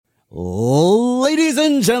Ladies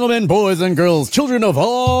and gentlemen, boys and girls, children of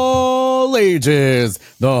all ages,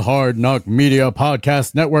 the Hard Knock Media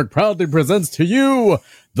Podcast Network proudly presents to you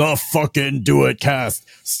the Fucking Do It Cast,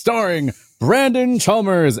 starring Brandon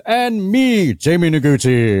Chalmers and me, Jamie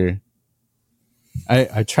Noguchi.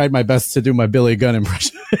 I tried my best to do my Billy Gunn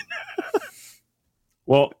impression.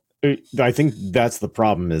 Well, I think that's the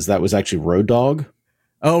problem, is that was actually Road Dogg.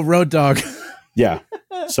 Oh, Road Dogg. Yeah.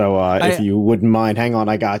 So if you wouldn't mind, hang on,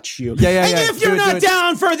 I got you. Yeah. And if you're not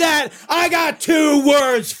down for that, I got 2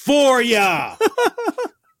 words for ya.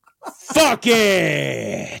 Fuck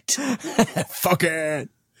it. Fuck it.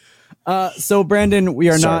 So Brandon, we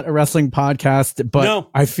are not a wrestling podcast, but no.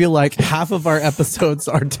 I feel like half of our episodes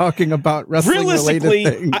are talking about wrestling related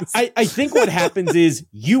things. I think what happens is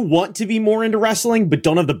you want to be more into wrestling, but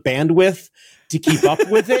don't have the bandwidth to keep up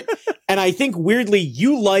with it. And I think weirdly,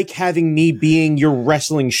 you like having me being your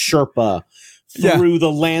wrestling Sherpa through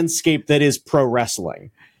the landscape that is pro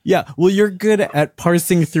wrestling. Yeah. Well, you're good at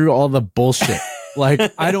parsing through all the bullshit. Like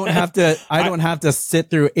I don't have to sit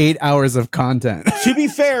through 8 hours of content. To be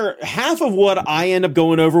fair, half of what I end up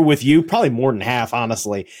going over with you, probably more than half,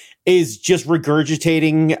 honestly, is just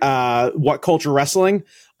regurgitating What Culture Wrestling.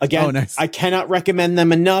 Again, nice. I cannot recommend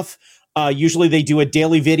them enough. Usually they do a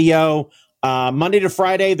daily video. Monday to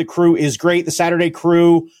Friday, the crew is great. The Saturday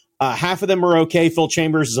crew, half of them are okay. Phil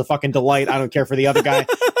Chambers is a fucking delight. I don't care for the other guy.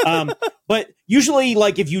 But usually,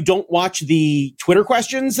 like, if you don't watch the Twitter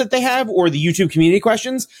questions that they have or the YouTube community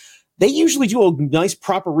questions, they usually do a nice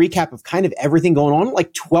proper recap of kind of everything going on,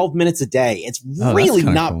 like 12 minutes a day. It's really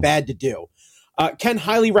not bad to do. Can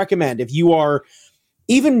highly recommend if you are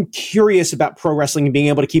even curious about pro wrestling and being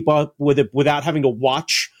able to keep up with it without having to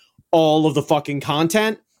watch all of the fucking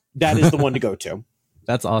content. That is the one to go to.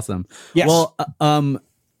 That's awesome. Yes. Well,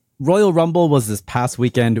 Royal Rumble was this past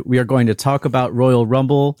weekend. We are going to talk about Royal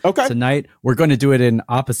Rumble tonight. We're going to do it in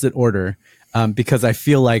opposite order because I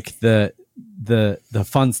feel like the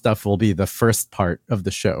fun stuff will be the first part of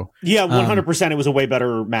the show. Yeah, 100%. It was a way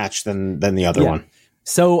better match than the other one.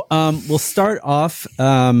 So we'll start off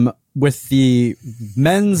with the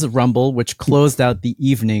men's Rumble, which closed out the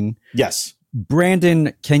evening. Yes.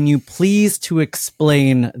 Brandon, can you please to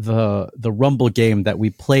explain the Rumble game that we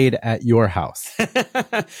played at your house?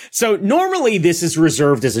 So normally this is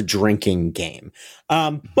reserved as a drinking game,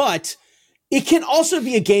 but it can also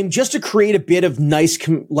be a game just to create a bit of nice,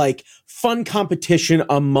 fun competition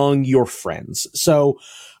among your friends. So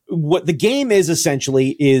what the game is essentially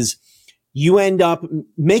is you end up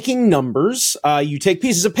making numbers. You take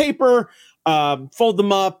pieces of paper, fold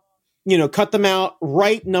them up, cut them out,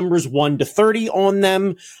 write numbers 1 to 30 on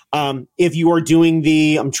them. If you are doing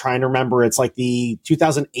I'm trying to remember, it's like the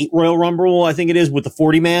 2008 Royal Rumble, I think it is, with the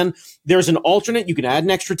 40 man. There's an alternate. You can add an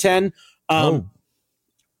extra 10.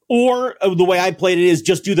 Or the way I played it is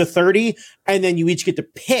just do the 30, and then you each get to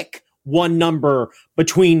pick one number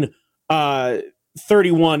between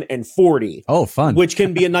 31 and 40. Oh, fun. Which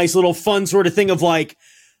can be a nice little fun sort of thing of like,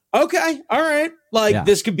 okay, all right.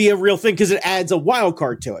 This could be a real thing because it adds a wild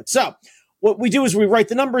card to it. So what we do is we write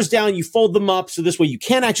the numbers down, you fold them up, so this way you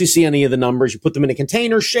can't actually see any of the numbers. You put them in a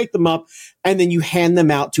container, shake them up, and then you hand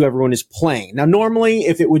them out to everyone who's playing. Now, normally,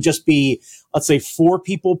 if it would just be, let's say, 4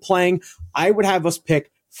 people playing, I would have us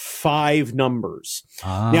pick 5 numbers.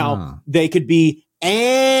 Now, they could be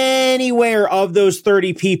anywhere of those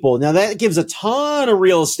 30 people. Now, that gives a ton of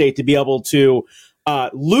real estate to be able to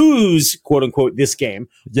lose, quote unquote, this game.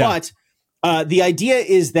 Yeah. But the idea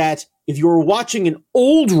is that if you were watching an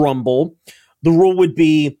old Rumble, the rule would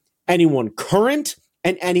be anyone current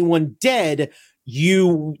and anyone dead.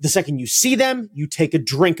 The second you see them, you take a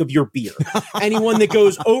drink of your beer. Anyone that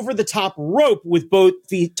goes over the top rope with both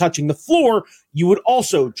feet touching the floor, you would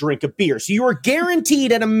also drink a beer. So you are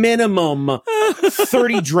guaranteed at a minimum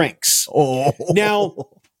 30 drinks. Now,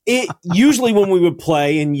 usually when we would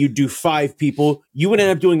play and you do 5 people, you would end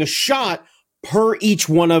up doing a shot per each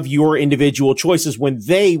one of your individual choices when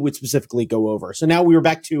they would specifically go over. So now we were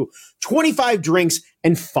back to 25 drinks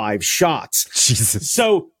and 5 shots. Jesus.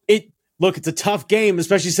 So it's a tough game,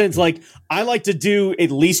 especially since I like to do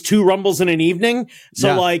at least 2 Rumbles in an evening.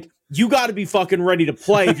 So you got to be fucking ready to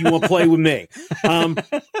play if you want to play with me.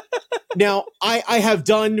 Now I have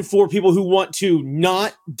done, for people who want to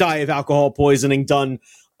not die of alcohol poisoning, done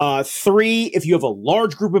 3. If you have a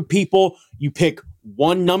large group of people, you pick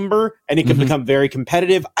 1 number and it can become very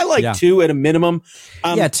competitive. I like 2 at a minimum.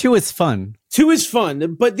 2 is fun. 2 is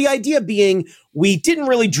fun. But the idea being, we didn't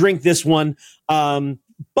really drink this one.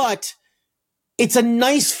 But it's a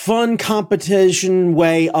nice, fun competition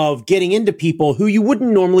way of getting into people who you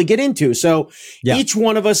wouldn't normally get into. So each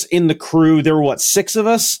one of us in the crew, there were 6 of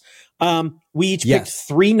us. We each picked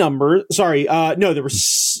 3 numbers. Sorry, no, there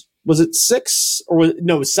was it 6 or it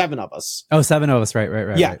was 7 of us? Oh, 7 of us. Right.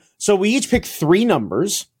 Yeah. Right. So we each picked 3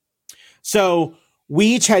 numbers. So we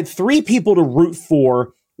each had 3 people to root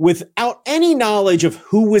for without any knowledge of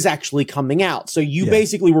who was actually coming out. So you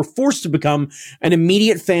basically were forced to become an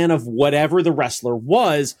immediate fan of whatever the wrestler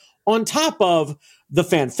was, on top of the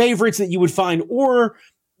fan favorites that you would find, or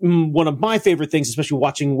one of my favorite things, especially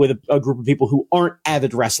watching with a group of people who aren't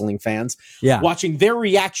avid wrestling fans, watching their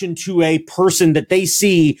reaction to a person that they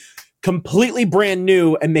see completely brand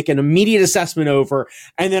new and make an immediate assessment over,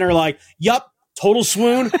 and then are like, yup, total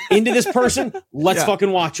swoon into this person. Let's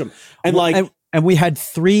fucking watch them. And and we had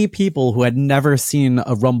 3 people who had never seen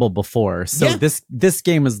a Rumble before. So this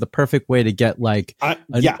game is the perfect way to get like a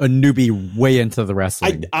newbie way into the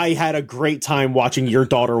wrestling. I had a great time watching your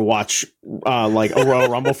daughter watch like a Royal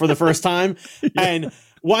Rumble for the first time. And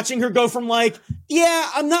watching her go from like,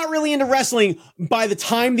 I'm not really into wrestling. By the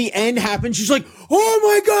time the end happened, she's like, oh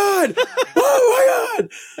my God. Oh my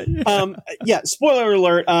God. Spoiler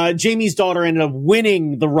alert. Jamie's daughter ended up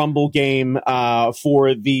winning the Rumble game,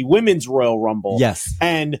 for the women's Royal Rumble. Yes.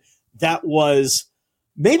 And that was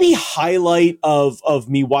maybe highlight of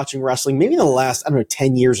me watching wrestling, maybe in the last,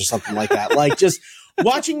 10 years or something like that. Like just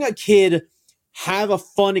watching a kid have a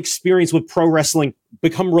fun experience with pro wrestling,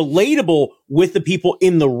 become relatable with the people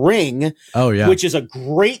in the ring. Oh, yeah. Which is a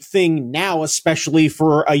great thing now, especially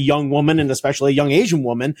for a young woman and especially a young Asian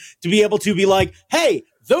woman, to be able to be like, hey,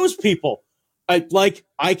 those people, I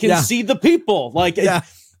can see the people. Like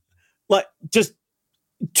just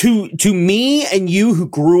to me and you who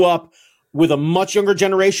grew up with a much younger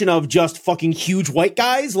generation of just fucking huge white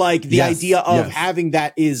guys, like the idea of having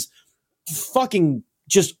that is fucking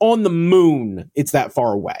just on the moon. It's that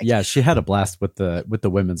far away. Yeah, she had a blast with the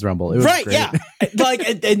women's Rumble. It was great. Yeah,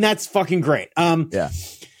 like, and that's fucking great. But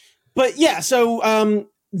so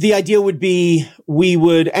the idea would be we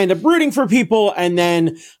would end up rooting for people, and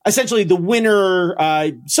then essentially the winner.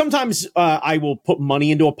 Sometimes I will put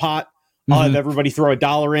money into a pot. I'll have everybody throw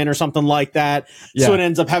 $1 in or something like that. Yeah. So it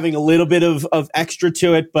ends up having a little bit of extra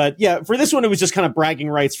to it. But for this one, it was just kind of bragging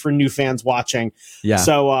rights for new fans watching. Yeah.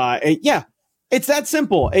 So it's that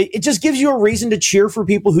simple. It just gives you a reason to cheer for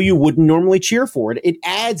people who you wouldn't normally cheer for. It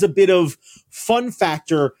adds a bit of fun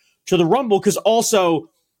factor to the Rumble, because also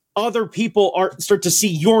other people start to see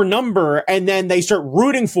your number, and then they start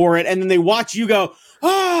rooting for it, and then they watch you go,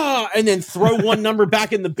 and then throw one number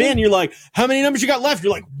back in the bin. You're like, how many numbers you got left?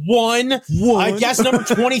 You're like, one. I guess number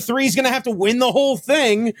 23 is going to have to win the whole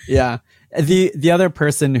thing. Yeah. The other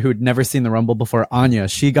person who'd never seen the Rumble before, Anya,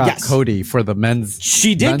 she got Cody for the men's.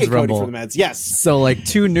 She did get Rumble. Cody for the men's. Yes. So like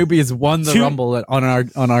 2 newbies won the Rumble on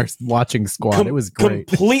our watching squad. It was great.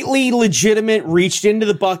 Completely legitimate. Reached into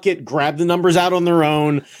the bucket, grabbed the numbers out on their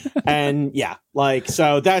own, and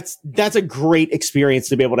so that's a great experience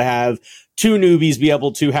to be able to have 2 newbies be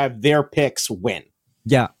able to have their picks win.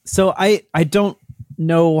 Yeah. So I don't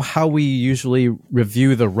know how we usually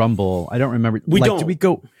review the Rumble. I don't remember.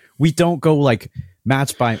 We don't go like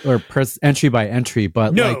match by or entry by entry,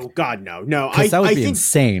 but God, no. That would be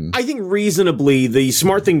insane. I think reasonably the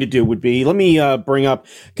smart thing to do would be, let me bring up,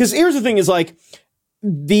 because here's the thing is like,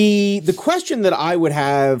 the question that I would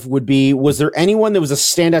have would be, was there anyone that was a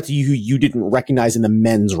standout to you who you didn't recognize in the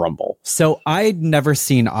men's Rumble? So I'd never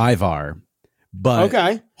seen Ivar, but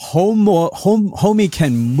homie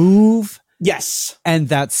can move. Yes. And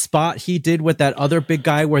that spot he did with that other big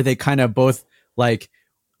guy where they kind of both like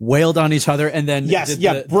wailed on each other, and then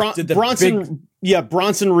Bronson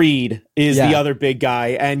Reed is the other big guy,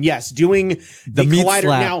 and doing the collider.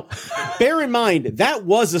 Now, bear in mind that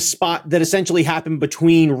was a spot that essentially happened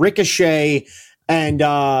between Ricochet and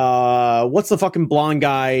what's the fucking blonde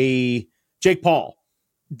guy, Jake Paul.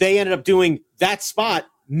 They ended up doing that spot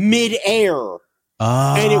mid-air,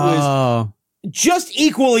 and it was just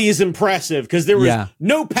equally as impressive because there was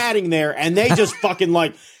no padding there, and they just fucking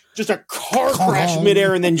like. Just a car crash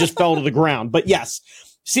midair and then just fell to the ground. But yes,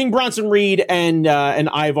 seeing Bronson Reed and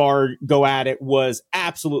Ivar go at it was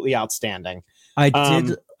absolutely outstanding. I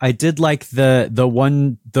did like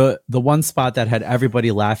the one spot that had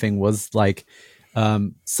everybody laughing was like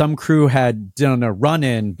some crew had done a run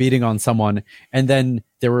in beating on someone, and then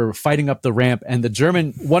they were fighting up the ramp, and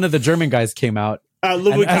one of the German guys came out.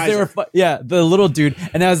 Ludwig Kaiser. The little dude,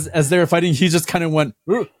 and as they were fighting, he just kind of went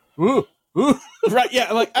ooh. Right,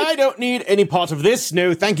 like, I don't need any part of this.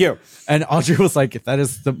 No, thank you. And Audrey was like,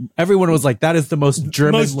 everyone was like, that is the most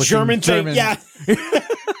German thing. Yeah.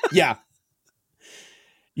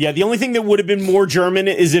 Yeah, the only thing that would have been more German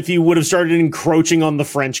is if he would have started encroaching on the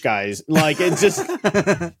French guys. Like, it's just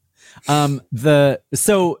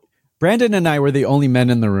Brandon and I were the only men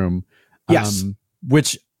in the room. Yes.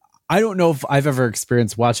 Which I don't know if I've ever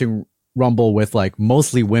experienced watching Rumble with like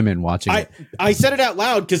mostly women watching it. I said it out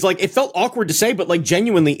loud because like it felt awkward to say, but like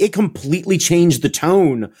genuinely, it completely changed the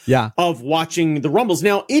tone of watching the Rumbles.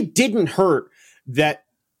 Now, it didn't hurt that,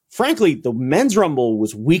 frankly, the men's Rumble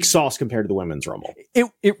was weak sauce compared to the women's Rumble.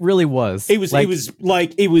 It really was.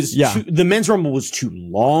 The men's Rumble was too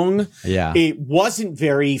long. Yeah. It wasn't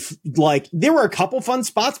very, there were a couple fun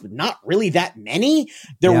spots, but not really that many.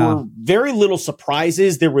 There were very little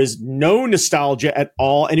surprises. There was no nostalgia at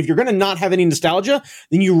all. And if you're going to not have any nostalgia,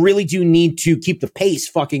 then you really do need to keep the pace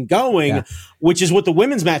fucking going, which is what the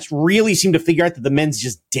women's match really seemed to figure out that the men's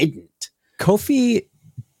just didn't.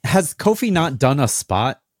 Has Kofi not done a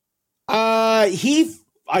spot?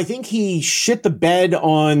 I think he shit the bed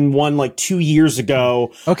on one like 2 years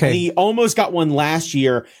ago. Okay. He almost got one last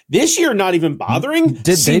year. This year, not even bothering.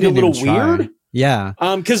 Seemed a little weird. Yeah.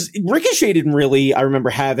 Because Ricochet didn't really, I remember,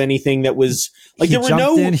 have anything that was like, there were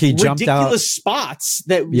no ridiculous spots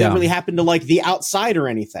that really happened to like the outside or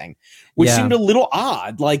anything, which seemed a little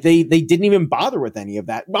odd. Like they didn't even bother with any of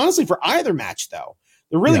that. Honestly, for either match though,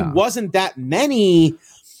 there really wasn't that many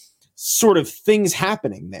sort of things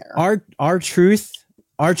happening there. Our truth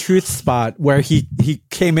spot where he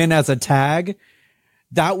came in as a tag,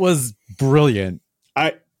 that was brilliant.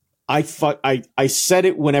 I said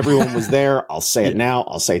it when everyone was there. I'll say it now.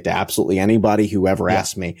 I'll say it to absolutely anybody who ever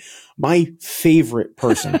asks me. My favorite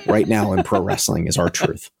person right now in pro wrestling is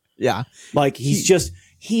R-Truth. Yeah. Like he's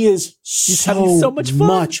having so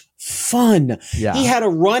much fun. Yeah. He had a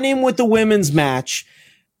run in with the women's match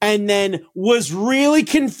and then was really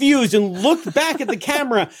confused and looked back at the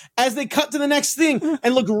camera as they cut to the next thing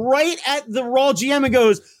and looked right at the Raw GM and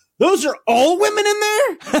goes, "Those are all women in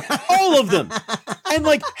there?" All of them. And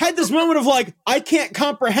like had this moment of like, I can't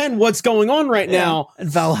comprehend what's going on right now. And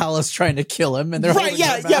Valhalla's trying to kill him and they're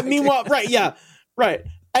meanwhile, right.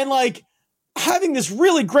 And like having this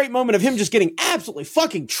really great moment of him just getting absolutely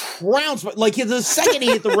fucking trounced. But like the second he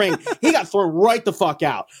hit the ring, he got thrown right the fuck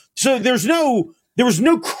out. So there was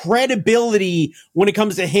no credibility when it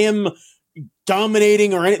comes to him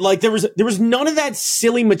dominating or anything. Like there was none of that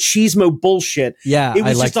silly machismo bullshit. Yeah, it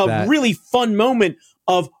was just a really fun moment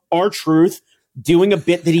of R-Truth doing a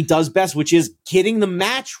bit that he does best, which is getting the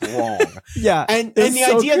match wrong. And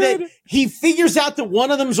the idea that he figures out that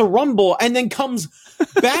one of them's a Rumble and then comes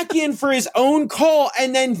back in for his own call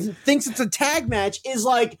and then thinks it's a tag match is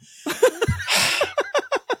like,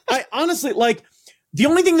 I honestly like. The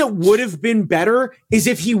only thing that would have been better is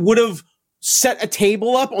if he would have set a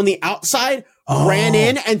table up on the outside, ran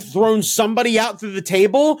in and thrown somebody out through the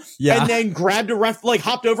table, and then grabbed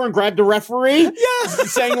hopped over and grabbed a referee,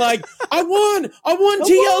 saying like, I won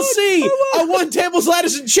TLC, I won tables,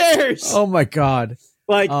 ladders, and chairs. Oh my God.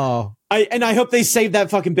 Like, I hope they save that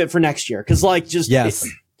fucking bit for next year. Cause like, just,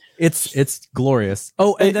 it's glorious.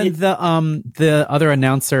 Oh, and then the other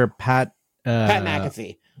announcer, Pat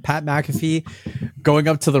McAfee going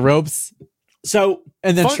up to the ropes. So,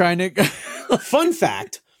 and then trying to fun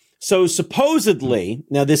fact. So supposedly,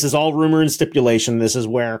 now this is all rumor and stipulation. This is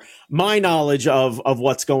where my knowledge of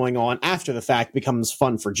what's going on after the fact becomes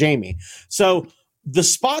fun for Jamie. So the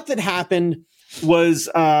spot that happened was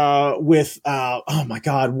with oh my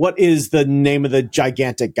God, what is the name of the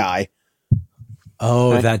gigantic guy?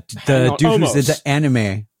 Oh, the dude Omos. who's into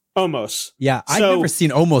anime. Omos. Yeah, I've never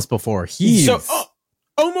seen Omos before.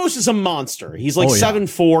 Omos is a monster. He's like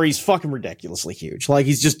 7'4". He's fucking ridiculously huge. Like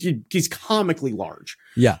he's comically large.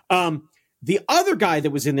 Yeah. The other guy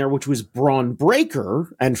that was in there, which was Braun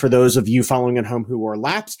Breaker, and for those of you following at home who are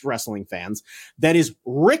lapsed wrestling fans, that is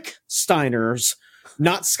Rick Steiner's,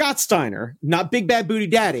 not Scott Steiner, not Big Bad Booty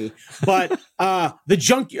Daddy, but the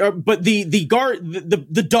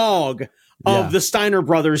dog of the Steiner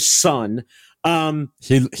brothers' son.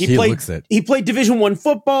 He played Division I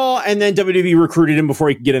football, and then WWE recruited him before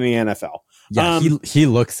he could get in the NFL. Yeah, he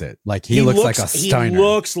looks it. Like he looks like a Steiner. He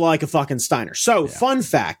looks like a fucking Steiner. So, fun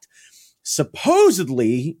fact,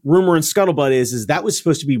 supposedly, rumor and scuttlebutt is that was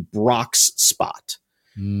supposed to be Brock's spot.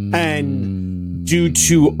 And due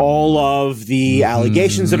to all of the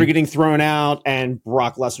allegations that are getting thrown out and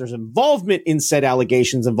Brock Lesnar's involvement in said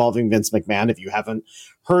allegations involving Vince McMahon, if you haven't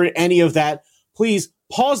heard any of that, please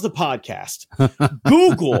pause the podcast,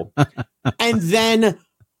 Google, and then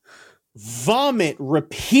vomit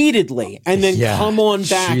repeatedly, and then come on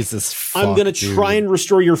back. I'm going to try and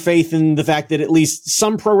restore your faith in the fact that at least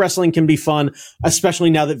some pro wrestling can be fun, especially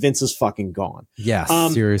now that Vince is fucking gone. Yeah,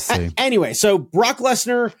 seriously. Anyway, so Brock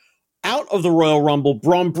Lesnar out of the Royal Rumble,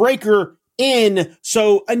 Braun Breaker in.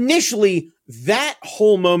 So initially, that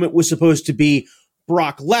whole moment was supposed to be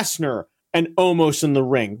Brock Lesnar and Omos in the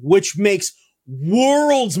ring, which makes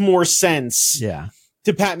worlds more sense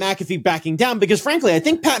to Pat McAfee backing down, because frankly, I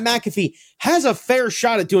think Pat McAfee has a fair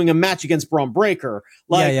shot at doing a match against Braun Breaker.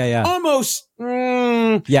 Almost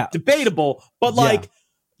debatable, but like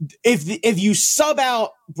if you sub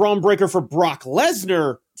out Braun Breaker for Brock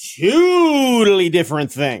Lesnar, totally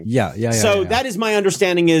different thing. So that is my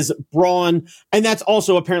understanding is Braun, and that's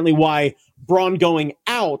also apparently why Braun going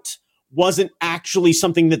out wasn't actually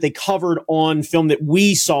something that they covered on film that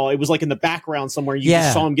we saw. It was like in the background somewhere. You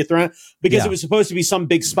just saw him get thrown out because it was supposed to be some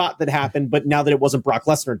big spot that happened. But now that it wasn't Brock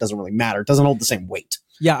Lesnar, it doesn't really matter. It doesn't hold the same weight.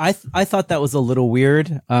 Yeah, I thought that was a little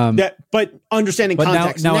weird. But understanding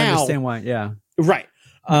context now, I understand why. Yeah, right.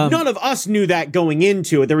 None of us knew that going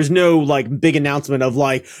into it. There was no like big announcement of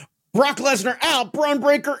like Brock Lesnar out, Braun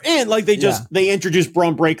Breaker in. Like they introduced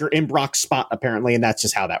Braun Breaker in Brock's spot apparently, and that's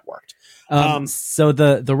just how that worked. So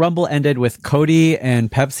the Rumble ended with Cody and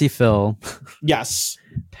Pepsi Phil. Yes.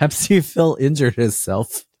 Pepsi Phil injured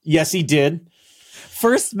himself. Yes, he did.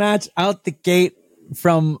 First match out the gate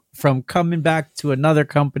from coming back to another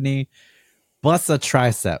company. Busts a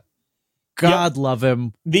tricep. God love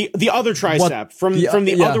him. The other tricep from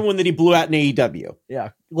the other one that he blew out in AEW.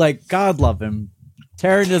 Yeah. Like, God love him.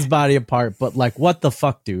 Tearing his body apart, but like, what the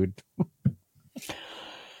fuck, dude?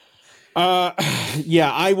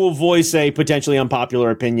 I will voice a potentially unpopular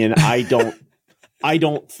opinion. I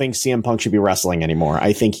don't think CM Punk should be wrestling anymore.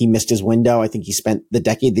 I think he missed his window. I think he spent the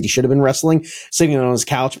decade that he should have been wrestling sitting on his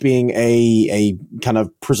couch being a kind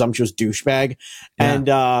of presumptuous douchebag. And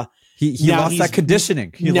he lost that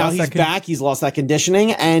conditioning. He's back. He's lost that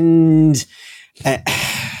conditioning, and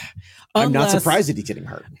I'm not surprised that he's getting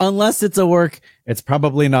hurt. Unless it's a work, it's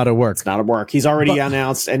probably not a work. It's not a work. He's already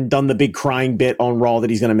announced and done the big crying bit on Raw that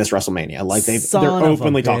he's going to miss WrestleMania. Like they're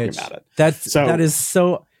openly talking about it. That is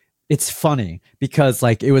so. It's funny because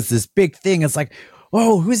like it was this big thing. It's like,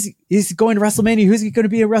 oh, he's going to WrestleMania? Who's he going to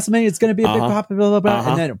be at WrestleMania? It's going to be a big pop, blah blah blah.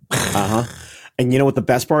 And then, and you know what the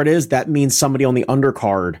best part is? That means somebody on the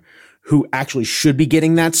undercard who actually should be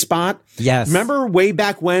getting that spot. Yes. Remember way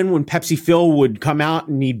back when Pepsi Phil would come out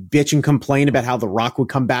and he'd bitch and complain about how The Rock would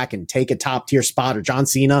come back and take a top tier spot, or John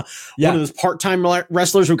Cena, one of those part-time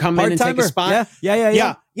wrestlers who come in and take a spot.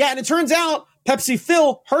 Yeah. And it turns out Pepsi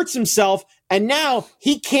Phil hurts himself, and now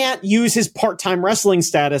he can't use his part-time wrestling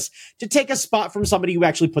status to take a spot from somebody who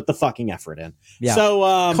actually put the fucking effort in. Yeah.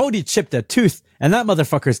 So Cody chipped a tooth, and that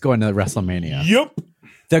motherfucker's going to WrestleMania. Yep.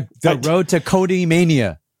 The road to Cody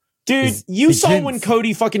Mania. Dude, you saw when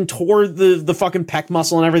Cody fucking tore the fucking pec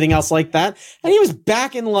muscle and everything else like that, and he was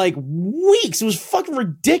back in like weeks. It was fucking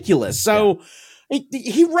ridiculous. So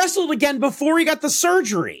he wrestled again before he got the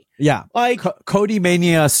surgery. Yeah, like Cody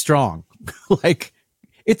Mania strong. Like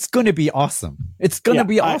it's going to be awesome. It's going to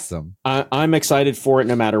be awesome. I'm excited for it.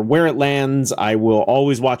 No matter where it lands, I will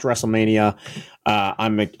always watch WrestleMania.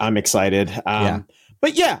 I'm excited. But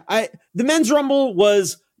the men's Rumble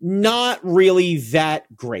was not really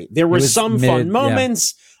that great. There were some fun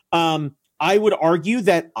moments. I would argue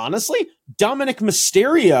that honestly, Dominic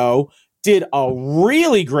Mysterio did a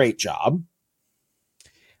really great job.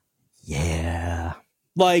 Yeah.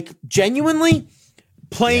 Like genuinely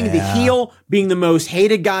playing the heel, being the most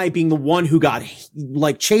hated guy, being the one who got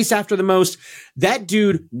like chased after the most. That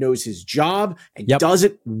dude knows his job and does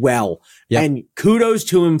it well. And kudos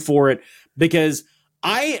to him for it, because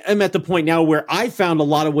I am at the point now where I found a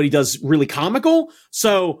lot of what he does really comical.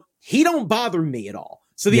 So he don't bother me at all.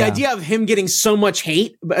 So the idea of him getting so much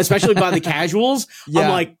hate, especially by the casuals, I'm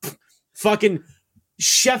like, fucking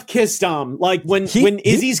chef kissed him. Like when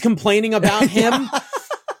Izzy's complaining about him,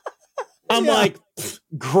 I'm like,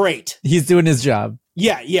 great. He's doing his job.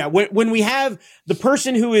 Yeah. When we have the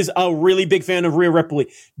person who is a really big fan of Rhea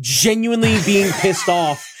Ripley genuinely being pissed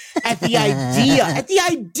off at the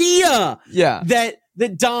idea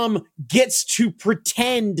that Dom gets to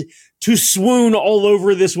pretend to swoon all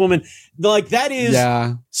over this woman. Like, that is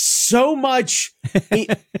so much.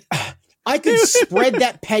 I could spread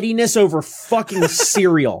that pettiness over fucking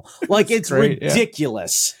cereal. Like, it's great,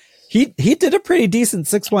 ridiculous. He did a pretty decent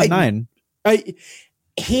 619.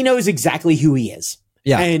 He knows exactly who he is.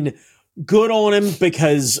 Yeah. And good on him,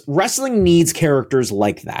 because wrestling needs characters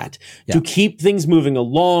like that to keep things moving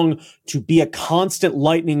along, to be a constant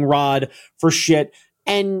lightning rod for shit.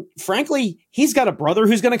 And frankly, he's got a brother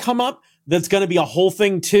who's going to come up that's going to be a whole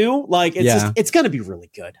thing too. Like, it's it's going to be really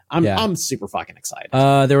good. I'm super fucking excited.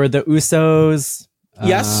 There were the Usos.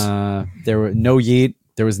 Yes. There were no yeet.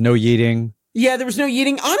 There was no yeeting. Yeah, there was no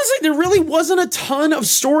yeeting. Honestly, there really wasn't a ton of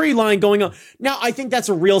storyline going on. Now, I think that's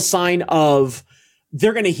a real sign of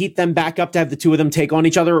they're going to heat them back up to have the two of them take on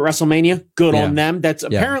each other at WrestleMania. Good on them. That's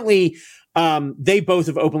apparently, they both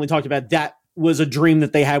have openly talked about that was a dream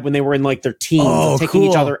that they had when they were in like their teens, taking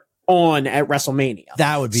each other on at WrestleMania.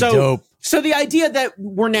 That would be dope. So the idea that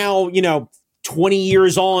we're now, 20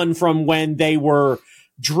 years on from when they were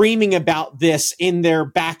dreaming about this in their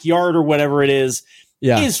backyard or whatever it is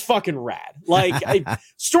fucking rad. Like,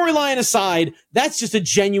 storyline aside, that's just a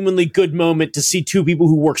genuinely good moment to see two people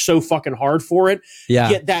who work so fucking hard for it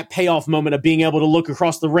get that payoff moment of being able to look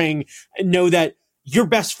across the ring and know that your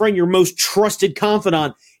best friend, your most trusted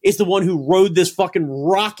confidant, is the one who rode this fucking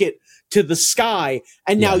rocket to the sky,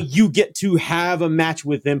 and now you get to have a match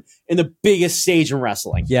with him in the biggest stage in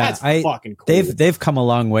wrestling. Yeah, that's fucking cool. They've come a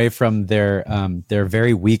long way from their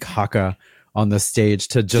very weak haka on the stage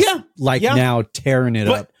to just now tearing it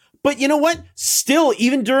up. But you know what? Still,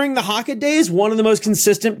 even during the Haka days, one of the most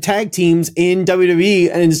consistent tag teams in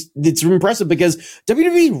WWE, and it's impressive because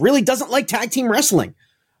WWE really doesn't like tag team wrestling.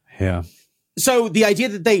 Yeah. So the idea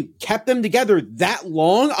that they kept them together that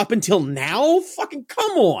long up until now, fucking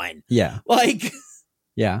come on. Yeah. Like.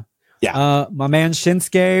 Yeah. Yeah. My man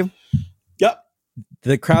Shinsuke. Yep.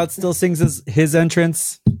 The crowd still sings his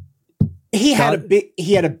entrance. He had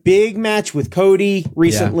a big match with Cody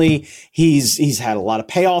recently. Yeah. He's had a lot of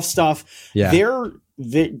payoff stuff. Yeah. They're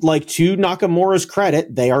like, to Nakamura's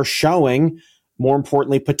credit, they are showing, more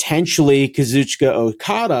importantly, potentially Kazuchika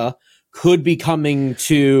Okada could be coming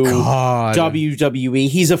to WWE.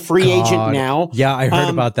 He's a free agent now. Yeah, I heard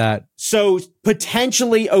about that. So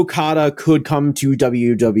potentially Okada could come to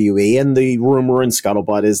WWE, and the rumor and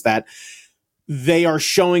scuttlebutt is that they are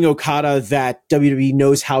showing Okada that WWE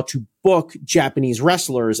knows how to book Japanese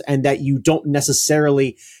wrestlers and that you don't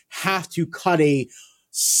necessarily have to cut a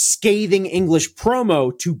scathing English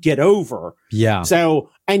promo to get over. Yeah. So,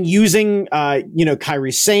 and using,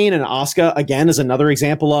 Kairi Sane and Asuka again is another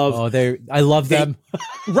example of. I love them.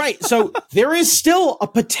 Right. So there is still a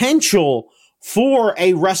potential for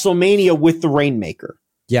a WrestleMania with the Rainmaker.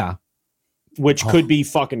 Yeah. Which could be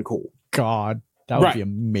fucking cool. God. That would be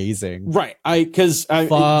amazing. Right. Because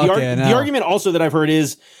the argument also that I've heard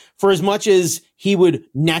is, for as much as he would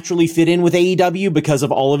naturally fit in with AEW because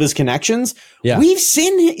of all of his connections, we've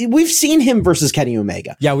seen him versus Kenny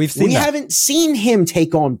Omega. Yeah, we haven't seen him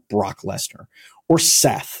take on Brock Lesnar or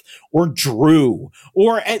Seth or Drew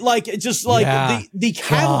or the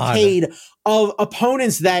cavalcade of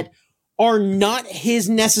opponents that are not his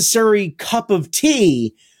necessary cup of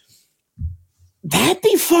tea. That'd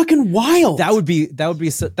be fucking wild. That would be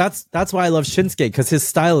that's why I love Shinsuke, because his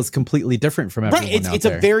style is completely different from everyone out there. It's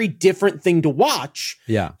a very different thing to watch.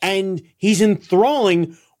 Yeah. And he's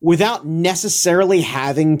enthralling without necessarily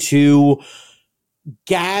having to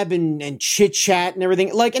gab and chit chat and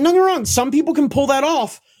everything. Like, and don't get me wrong, some people can pull that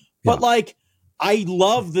off, but I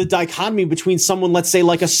love the dichotomy between someone, let's say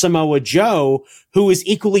like a Samoa Joe, who is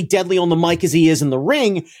equally deadly on the mic as he is in the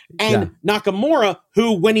ring, and Nakamura,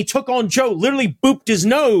 who, when he took on Joe, literally booped his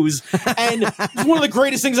nose, and it's one of the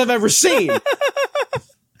greatest things I've ever seen.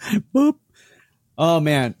 Boop. Oh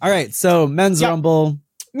man. All right. So Men's Rumble.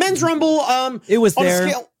 Men's Rumble. It was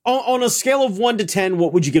there. On a scale of 1 to 10,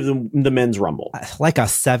 what would you give them the Men's Rumble? Like a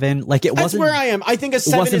 7. Like it wasn't. That's where I am. I think a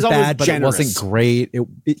 7 is almost bad, but generous. It wasn't great.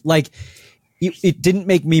 It didn't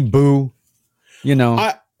make me boo,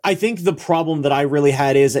 I think the problem that I really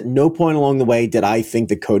had is at no point along the way did I think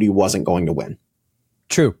that Cody wasn't going to win.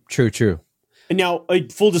 True. And now,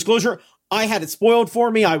 full disclosure, I had it spoiled for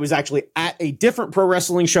me. I was actually at a different pro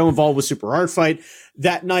wrestling show involved with Super Hard Fight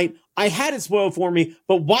that night. I had it spoiled for me,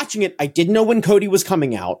 but watching it, I didn't know when Cody was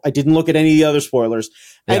coming out. I didn't look at any of the other spoilers.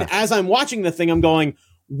 And as I'm watching the thing, I'm going,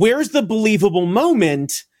 where's the believable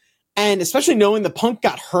moment? And especially knowing that Punk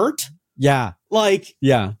got hurt. Yeah.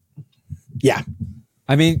 Yeah.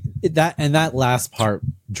 I mean, that last part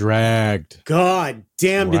dragged. God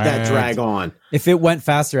damn, did that drag on. If it went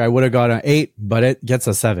faster, I would have got an 8, but it gets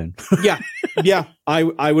a 7. Yeah.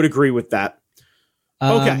 I would agree with that.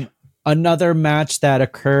 Okay. Another match that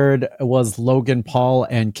occurred was Logan Paul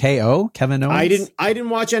and KO, Kevin Owens. I didn't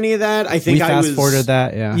watch any of that. I think we fast forwarded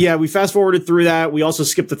that. Yeah, we fast forwarded through that. We also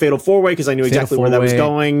skipped the Fatal 4-Way because I knew exactly where that was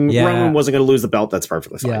going. Yeah. Roman wasn't going to lose the belt. That's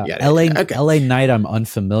perfectly fine. Yeah. LA Knight, I'm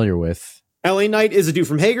unfamiliar with. LA Knight is a dude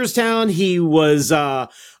from Hagerstown. He was a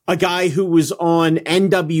guy who was on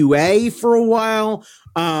NWA for a while.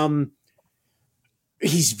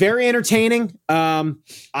 He's very entertaining.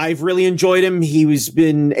 I've really enjoyed him. He's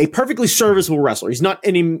been a perfectly serviceable wrestler. He's not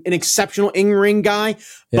an exceptional in-ring guy,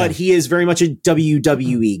 but he is very much a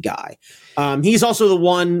WWE guy. He's also the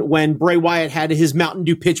one when Bray Wyatt had his Mountain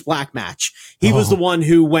Dew Pitch Black match. He was the one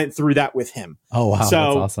who went through that with him. Oh, wow. So,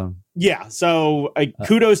 that's awesome. Yeah. So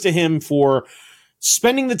kudos to him for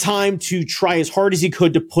spending the time to try as hard as he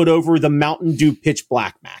could to put over the Mountain Dew Pitch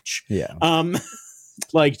Black match. Yeah.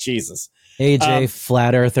 Like Jesus. AJ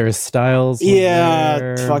Flat Earther Styles. Fuck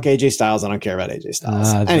AJ Styles. I don't care about AJ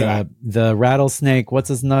Styles. Anyway, the rattlesnake. What's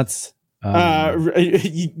his nuts? You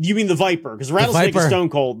mean the Viper? Because rattlesnake is Stone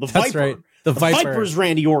Cold. The That's Viper. right. The Viper's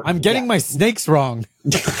Randy Orton. I'm getting my snakes wrong.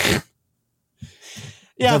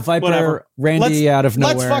 Yeah, the Viper, whatever. Randy out of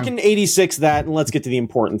nowhere. Let's fucking 86 that, and let's get to the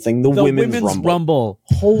important thing: the women's Rumble.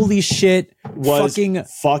 Holy shit! Was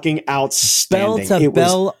fucking outstanding. Bell to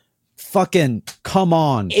bell. Fucking come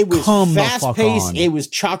on. It was fast paced. It was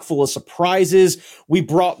chock full of surprises. We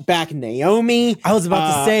brought back Naomi. I was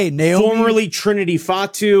about to say Naomi, formerly Trinity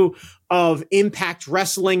Fatu of Impact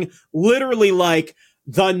Wrestling, literally like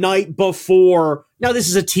the night before. Now this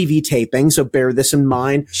is a TV taping, so bear this in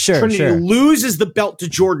mind. Trinity loses the belt to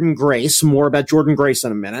Jordynne Grace. More about Jordynne Grace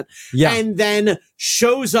in a minute. Yeah. And then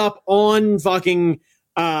shows up on fucking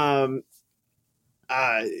the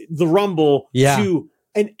Rumble to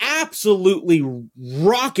an absolutely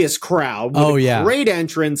raucous crowd with a great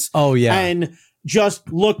entrance. And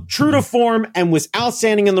just looked true to form and was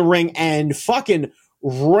outstanding in the ring and fucking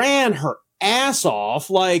ran her ass off.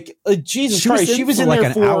 Like, Jesus Christ, she was in like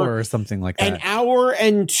there for an hour or something like that. An hour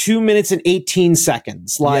and 2 minutes and 18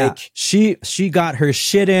 seconds. Like, she got her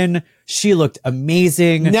shit in. She looked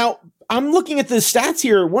amazing. Now, I'm looking at the stats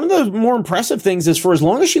here. One of the more impressive things is for as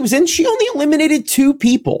long as she was in, she only eliminated 2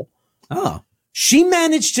 people. Oh. She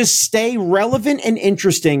managed to stay relevant and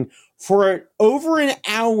interesting for over an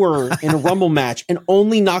hour in a Rumble match and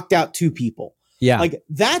only knocked out 2 people. Yeah. Like,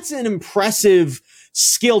 that's an impressive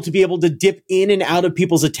skill to be able to dip in and out of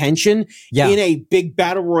people's attention in a big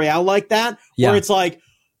battle royale like that, where it's like,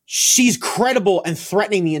 she's credible and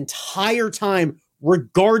threatening the entire time,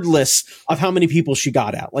 regardless of how many people she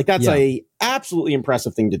got out. Like, that's a absolutely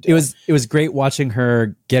impressive thing to do. It was great watching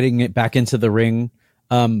her getting it back into the ring.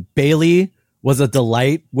 Bayley was a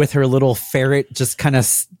delight with her little ferret, just kind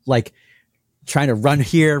of like trying to run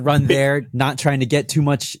here, run there, not trying to get too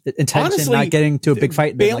much attention, honestly, not getting to a big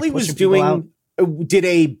fight. Bayley was did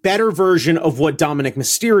a better version of what Dominic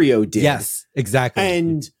Mysterio did. Yes, exactly.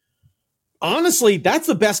 And honestly, that's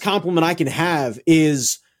the best compliment I can have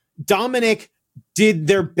is Dominic did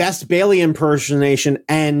their best Bayley impersonation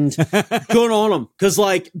and good on him. Cause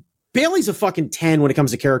like, Bayley's a fucking 10 when it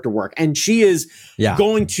comes to character work. And she is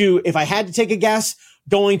going to, if I had to take a guess,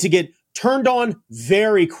 going to get turned on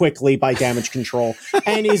very quickly by Damage Control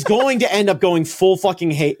and is going to end up going full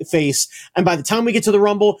fucking face. And by the time we get to the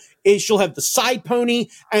Rumble, she'll have the side pony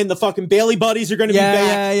and the fucking Bayley buddies are going to be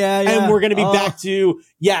back. And we're going to be back to,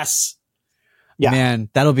 man,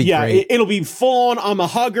 that'll be great. It'll be full on. I'm a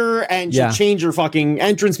hugger and she'll change her fucking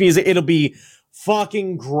entrance music. It'll be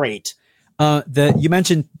fucking great. You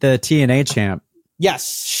mentioned the TNA champ.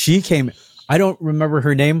 Yes. She came, I don't remember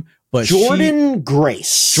her name, but Jordynne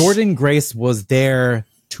Grace. Jordynne Grace was there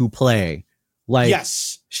to play. Like,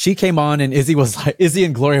 she came on and Izzy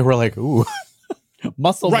and Gloria were like, ooh,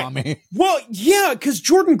 muscle mommy. Well, yeah, because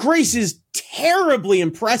Jordynne Grace is terribly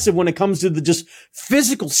impressive when it comes to the just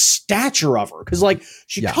physical stature of her. Because, like,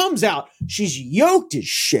 she comes out, she's yoked as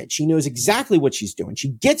shit. She knows exactly what she's doing. She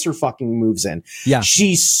gets her fucking moves in. Yeah.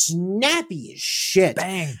 She's snappy as shit.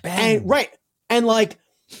 Bang, bang. And, and, like,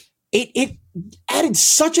 it added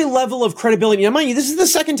such a level of credibility. Now, mind you, this is the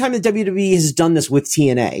second time that WWE has done this with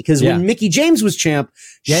TNA. Because when Mickie James was champ,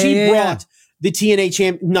 she brought the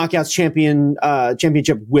TNA Knockouts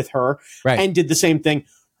championship with her and did the same thing.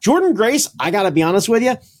 Jordynne Grace, I gotta be honest with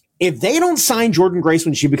you, if they don't sign Jordynne Grace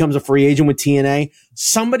when she becomes a free agent with TNA,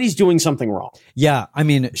 somebody's doing something wrong. Yeah, I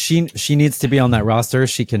mean, she needs to be on that roster.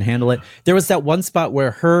 She can handle it. There was that one spot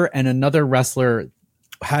where her and another wrestler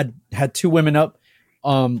had 2 women up.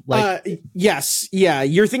 Yes, yeah,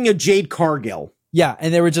 you're thinking of Jade Cargill. Yeah,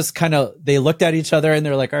 and they were just they looked at each other and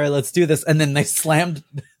they're like, all right, let's do this. And then they slammed.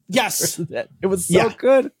 Yes. It was so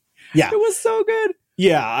good. Yeah. It was so good.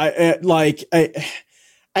 Yeah.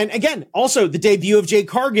 And again, also the debut of Jade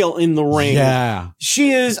Cargill in the ring. Yeah.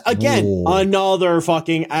 She is, again, another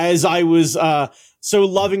fucking, as I was so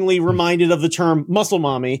lovingly reminded of the term muscle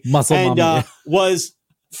mommy. Was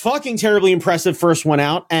fucking terribly impressive first one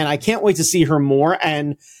out. And I can't wait to see her more.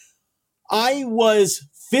 And I was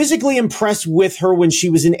physically impressed with her when she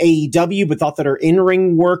was in AEW, but thought that her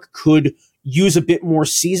in-ring work could use a bit more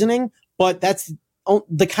seasoning, but that's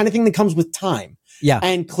the kind of thing that comes with time. Yeah.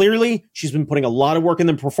 And clearly she's been putting a lot of work in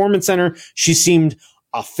the performance center. She seemed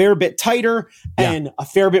a fair bit tighter and a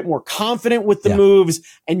fair bit more confident with the moves,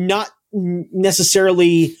 and not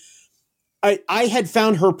necessarily. I had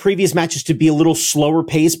found her previous matches to be a little slower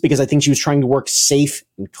paced because I think she was trying to work safe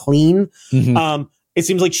and clean. Mm-hmm. It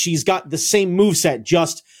seems like she's got the same moveset,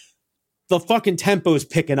 just the fucking tempo is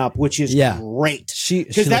picking up, which is great.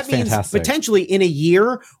 Because that means fantastic. Potentially in a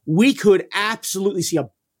year, we could absolutely see a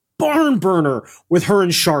barn burner with her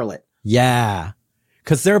and Charlotte. Yeah.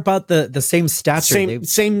 Because they're about the same stature.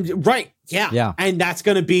 Same, right. Yeah. Yeah. And that's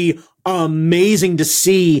going to be amazing to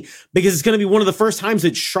see, because it's going to be one of the first times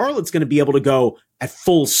that Charlotte's going to be able to go at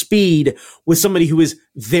full speed with somebody who is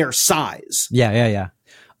their size. Yeah.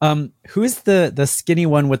 Who's the skinny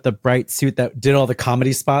one with the bright suit that did all the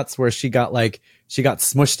comedy spots where she got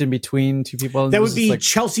smushed in between two people? That would be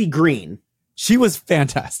Chelsea Green. She was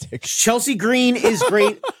fantastic. Chelsea Green is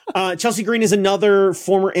great. Chelsea Green is another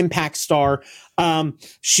former Impact star.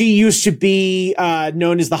 She used to be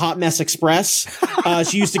known as the Hot Mess Express.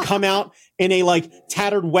 She used to come out in a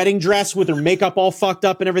tattered wedding dress with her makeup all fucked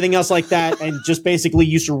up and everything else like that, and just basically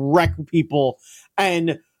used to wreck people.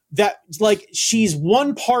 And that, she's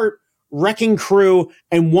one part wrecking crew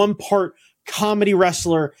and one part comedy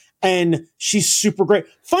wrestler, and she's super great.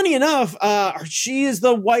 Funny enough, she is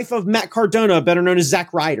the wife of Matt Cardona, better known as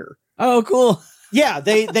Zack Ryder. Oh, cool. Yeah,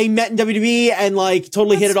 they met in WWE and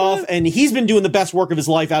totally hit it off, and he's been doing the best work of his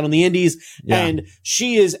life out on the indies, and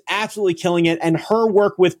she is absolutely killing it. And her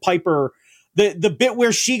work with Piper, the bit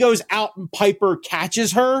where she goes out and Piper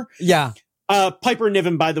catches her. Yeah. Piper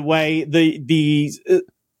Niven, by the way, the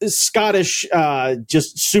Scottish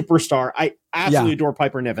just superstar. I absolutely adore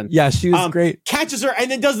Piper Niven. Yeah, she was great. Catches her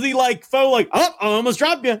and then does the faux I almost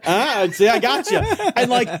dropped you. See, I got you.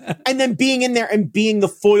 And then being in there and being the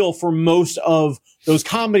foil for most of those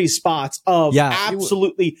comedy spots of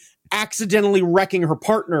absolutely accidentally wrecking her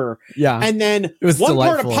partner. Yeah. And then it was one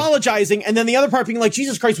delightful. part apologizing and then the other part being like,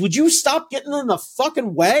 Jesus Christ, would you stop getting in the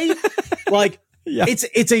fucking way? Yeah.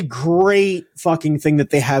 It's a great fucking thing that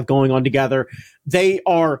they have going on together. They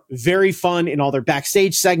are very fun in all their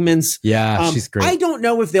backstage segments. Yeah, she's great. I don't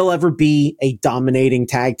know if they'll ever be a dominating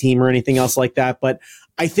tag team or anything else like that, but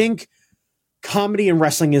I think comedy and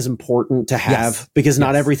wrestling is important to have because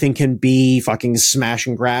not everything can be fucking smash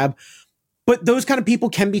and grab. But those kind of people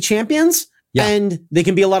can be champions and they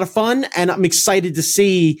can be a lot of fun, and I'm excited to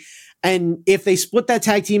see. And if they split that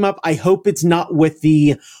tag team up, I hope it's not with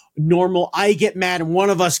the normal I get mad and one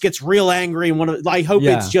of us gets real angry and I hope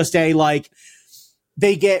it's just a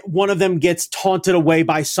one of them gets taunted away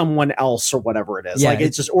by someone else or whatever it is.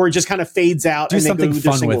 It just kind of fades out and they go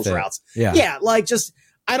their singles routes. Yeah.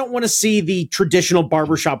 I don't want to see the traditional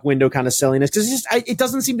barbershop window kind of silliness because it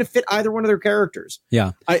doesn't seem to fit either one of their characters.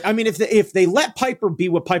 Yeah. I mean, if they let Piper be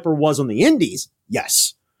what Piper was on the indies,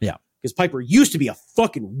 yes. Yeah. Because Piper used to be a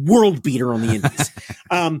fucking world beater on the indies.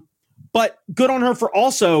 But good on her for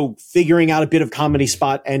also figuring out a bit of comedy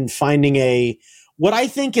spot and finding what I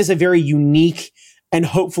think is a very unique and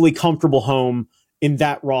hopefully comfortable home in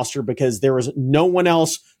that roster, because there is no one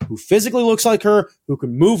else who physically looks like her, who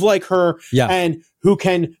can move like her, and who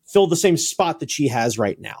can fill the same spot that she has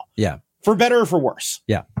right now. Yeah. For better or for worse.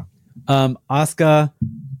 Yeah. Asuka.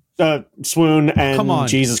 Swoon and come on.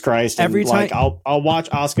 Jesus Christ. Every time I'll watch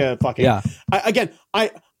Asuka fucking. Yeah.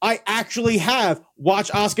 I actually have watched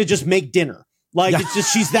Asuka just make dinner. It's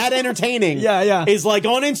just, she's that entertaining. Yeah. Is on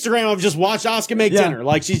Instagram, I've just watched Asuka make dinner.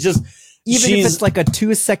 She's just, even if it's a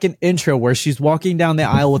 2-second intro where she's walking down the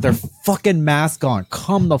aisle with her fucking mask on,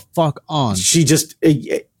 come the fuck on. She just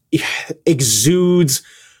exudes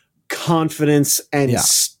confidence and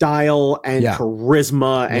style and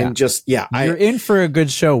charisma and just, you're in for a good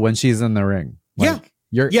show when she's in the ring.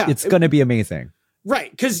 It's going to be amazing.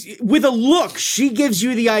 Right, because with a look, she gives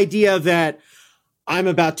you the idea that I'm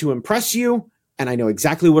about to impress you, and I know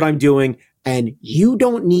exactly what I'm doing, and you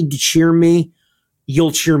don't need to cheer me.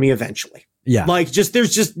 You'll cheer me eventually. Yeah.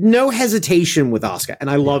 There's just no hesitation with Asuka, and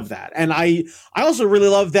I love that. And I also really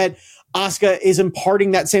love that Asuka is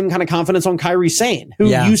imparting that same kind of confidence on Kairi Sane, who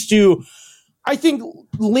used to, I think,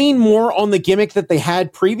 lean more on the gimmick that they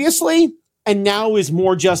had previously, and now is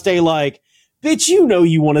more just a bitch, you know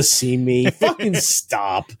you want to see me. Fucking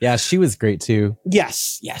stop. Yeah, she was great too.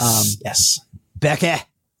 Yes. Becca.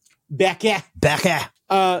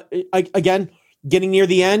 Again, getting near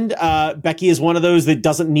the end, Becky is one of those that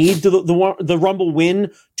doesn't need the Rumble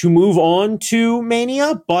win to move on to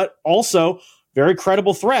Mania, but also very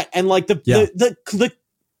credible threat. And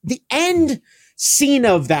the end scene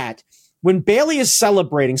of that when Bayley is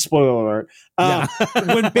celebrating, spoiler alert,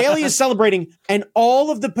 when Bayley is celebrating and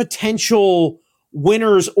all of the potential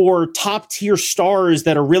winners or top tier stars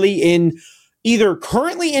that are really in either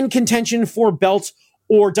currently in contention for belts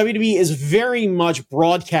or WWE is very much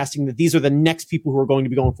broadcasting that these are the next people who are going to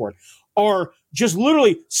be going for it, are just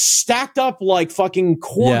literally stacked up like fucking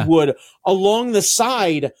cordwood along the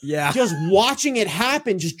side, just watching it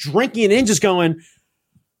happen, just drinking it in, just going,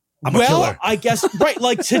 well, I guess, right,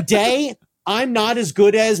 like today, I'm not as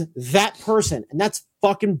good as that person, and that's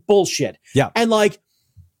fucking bullshit. Yeah. And like,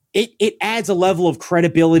 it adds a level of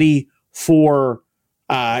credibility for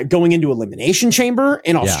going into Elimination Chamber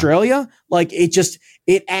in Australia. Like,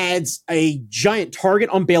 it adds a giant target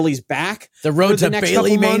on Bayley's back. The road to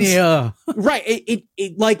Bayleymania. Right.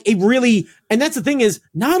 It really, and that's the thing is,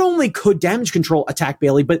 not only could Damage Control attack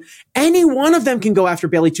Bayley, but any one of them can go after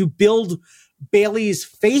Bayley to build Bayley's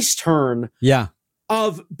face turn. Yeah.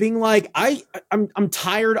 Of being like, I'm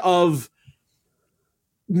tired of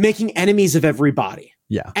making enemies of everybody.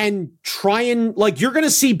 Yeah. And try and, like, you're going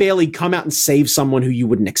to see Bayley come out and save someone who you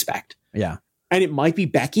wouldn't expect. Yeah. And it might be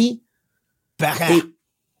Becky.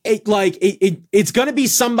 It's going to be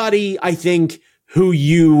somebody, I think, who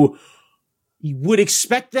you would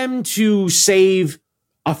expect them to save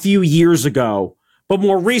a few years ago. But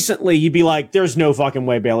more recently, you'd be like, there's no fucking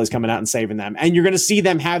way Bayley's coming out and saving them. And you're going to see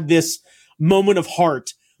them have this moment of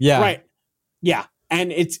heart. Yeah. Right. Yeah.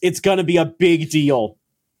 And it's going to be a big deal.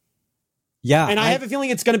 Yeah. And I have a feeling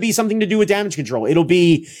it's going to be something to do with Damage Control. It'll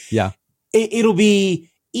be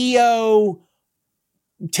EO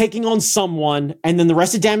taking on someone, and then the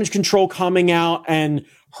rest of Damage Control coming out and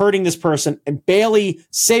hurting this person, and Bayley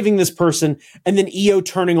saving this person, and then EO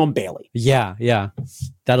turning on Bayley. Yeah.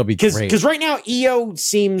 That'll be great. Because right now EO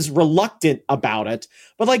seems reluctant about it,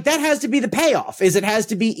 but like that has to be the payoff. Is it has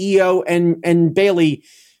to be EO and Bayley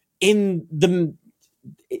in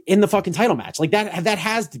the fucking title match. Like that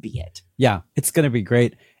has to be it. Yeah, it's gonna be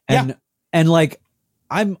great. And like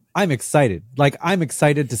I'm excited. Like I'm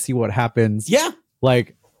excited to see what happens. Yeah.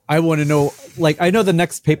 Like I want to know, like I know the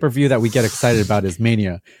next pay-per-view that we get excited about is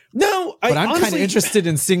Mania. No, but I'm kind of interested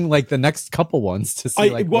in seeing like the next couple ones to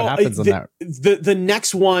see what happens on that. The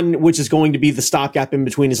next one, which is going to be the stopgap in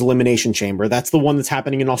between, is Elimination Chamber. That's the one that's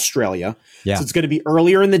happening in Australia. Yeah. So it's going to be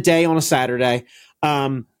earlier in the day on a Saturday.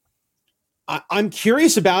 I'm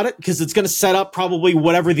curious about it because it's going to set up probably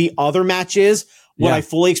whatever the other match is. What I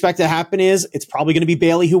fully expect to happen is it's probably going to be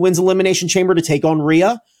Bayley who wins Elimination Chamber to take on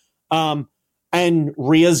Rhea. And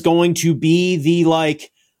Rhea's going to be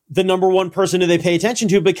the number one person who they pay attention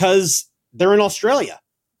to because they're in Australia.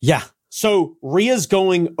 Yeah. So Rhea's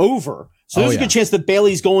going over. So there's a good chance that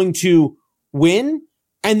Bayley's going to win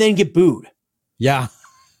and then get booed. Yeah.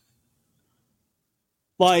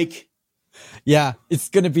 Like, yeah, it's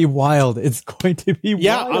going to be wild. It's going to be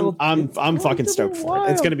wild. I'm fucking stoked for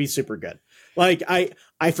it. It's going to be super good. Like,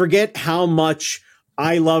 I forget how much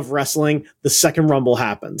I love wrestling the second Rumble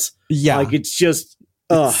happens. Yeah. Like, it's just,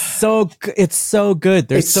 it's so good.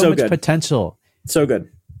 There's so much potential. So good.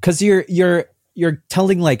 Cause you're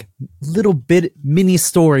telling like little bit mini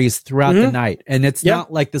stories throughout the night. And it's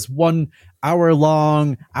not like this 1 hour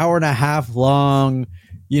long, hour and a half long,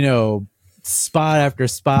 spot after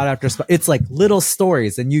spot after spot. It's like little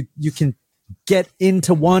stories, and you can get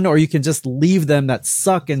into one or you can just leave them that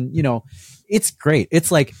suck. And it's great. It's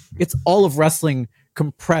like, it's all of wrestling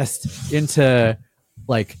compressed into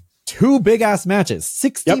like 2 big ass matches.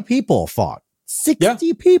 60 people fought.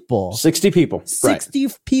 60 people. 60 people. 60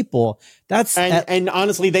 people. That's and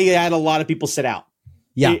honestly, they had a lot of people sit out.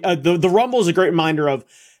 Yeah. The Rumble is a great reminder of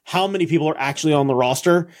how many people are actually on the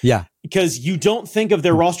roster. Yeah. Because you don't think of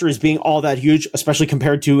their roster as being all that huge, especially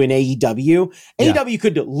compared to an AEW. AEW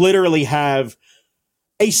could literally have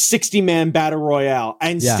a 60-man battle royale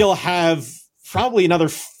and still have probably another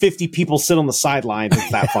 50 people sit on the sidelines.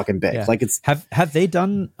 It's that fucking big. Like, it's have they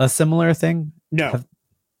done a similar thing? No.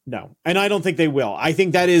 No. And I don't think they will. I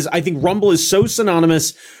think Rumble is so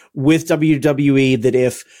synonymous with WWE that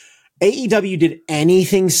if AEW did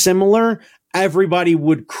anything similar, everybody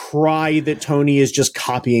would cry that Tony is just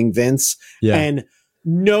copying Vince. Yeah. And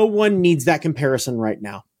no one needs that comparison right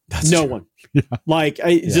now. No one. Yeah. Like,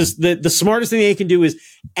 just the smartest thing they can do is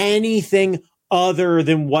anything other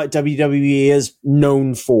than what WWE is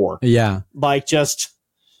known for. Yeah. Like, just.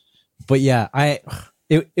 But yeah,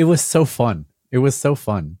 it was so fun. It was so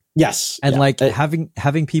fun. Yes. And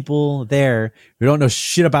having people there who don't know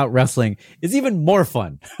shit about wrestling is even more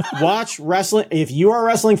fun. Watch wrestling. If you are a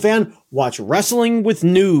wrestling fan, watch Wrestling with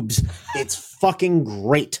Noobs. It's fucking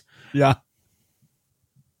great. Yeah.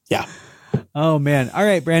 Yeah. Oh man. All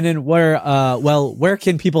right, Brandon, where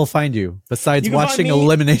can people find you besides watching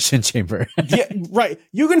Elimination Chamber? Yeah, right.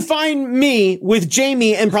 You can find me with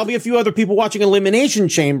Jamie and probably a few other people watching Elimination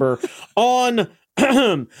Chamber on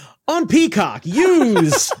on Peacock.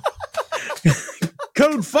 Use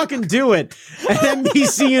code fucking do it at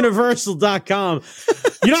NBCUniversal.com.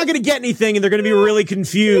 You're not going to get anything and they're going to be really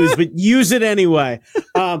confused, but use it anyway.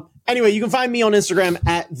 Anyway, you can find me on Instagram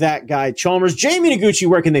at that guy Chalmers. Jamie Noguchi,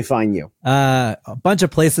 where can they find you? A bunch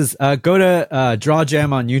of places. Go to Draw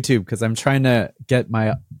Jam on YouTube because I'm trying to get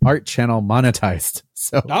my art channel monetized.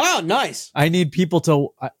 So nice. I need people to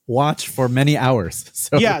watch for many hours.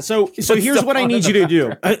 So yeah. So here's what I need you to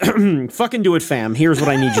do. Fucking do it, fam. Here's what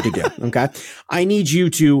I need you to do. Okay. I need you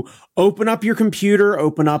to open up your computer,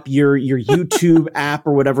 open up your YouTube app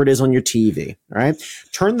or whatever it is on your TV. All right.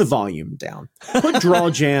 Turn the volume down. Put Draw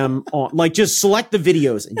Jam on. Like just select the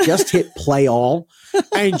videos and just hit play all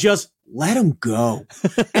and just let them go.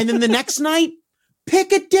 And then the next night,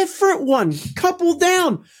 pick a different one, couple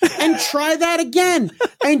down, and try that again.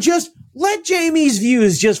 And just let Jamie's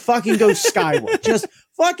views just fucking go skyward. Just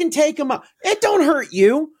fucking take them up. It don't hurt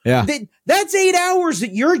you. Yeah. That's 8 hours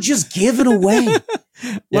that you're just giving away.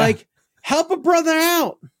 Like, help a brother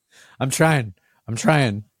out. I'm trying.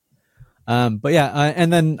 But yeah,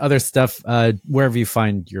 and then other stuff, wherever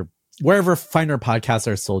finer podcasts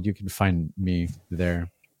are sold, you can find me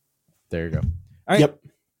there. There you go. All right. Yep.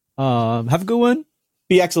 Have a good one.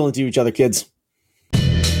 Be excellent to each other, kids.